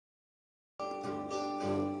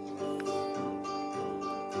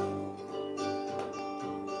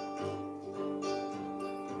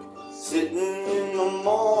Sitting in the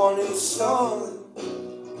morning sun,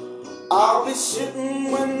 I'll be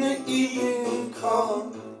sitting when the evening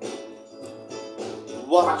comes,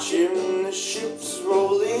 watching the ships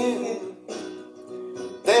roll in,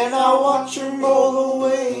 then I'll watch them roll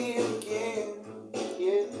away again.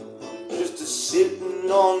 Yeah, just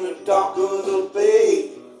sitting on the dock of the bay,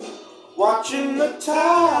 watching the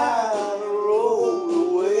tide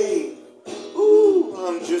roll away. Ooh,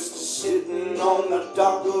 I'm just sitting on the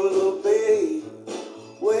dock of the bay,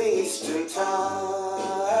 wasting time.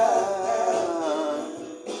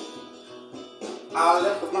 I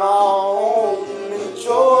left my home in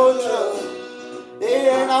Georgia,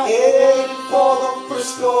 and I headed for the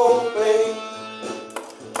Frisco Bay,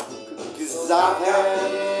 'cause I've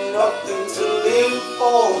had nothing to live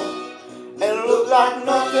for, and look like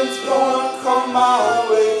nothing's gonna come my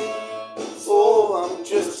way. So I'm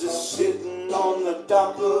just sitting on the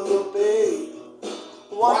dock of the bay,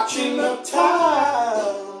 watching the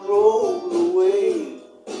tide roll away.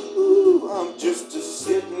 Ooh, I'm just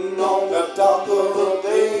sitting on the dock of the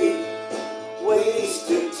bay,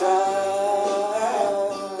 wasting time.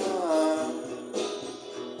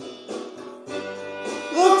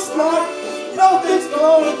 Looks like nothing's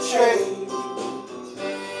gonna change,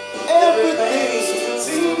 everything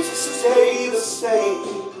seems to stay the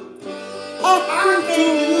same. I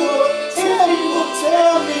can do what you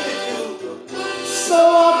tell me to do, so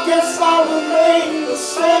I guess I'll remain the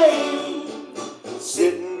same.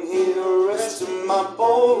 Sitting here resting my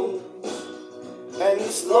bones, and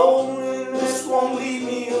this loneliness won't leave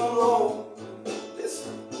me alone.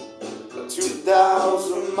 Listen,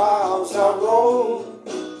 2,000 miles I rode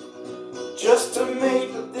just to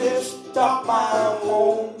make this dock my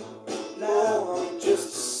home. Now I'm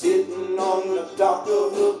just sitting on the dock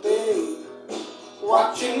of the bay,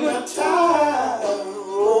 watching the tide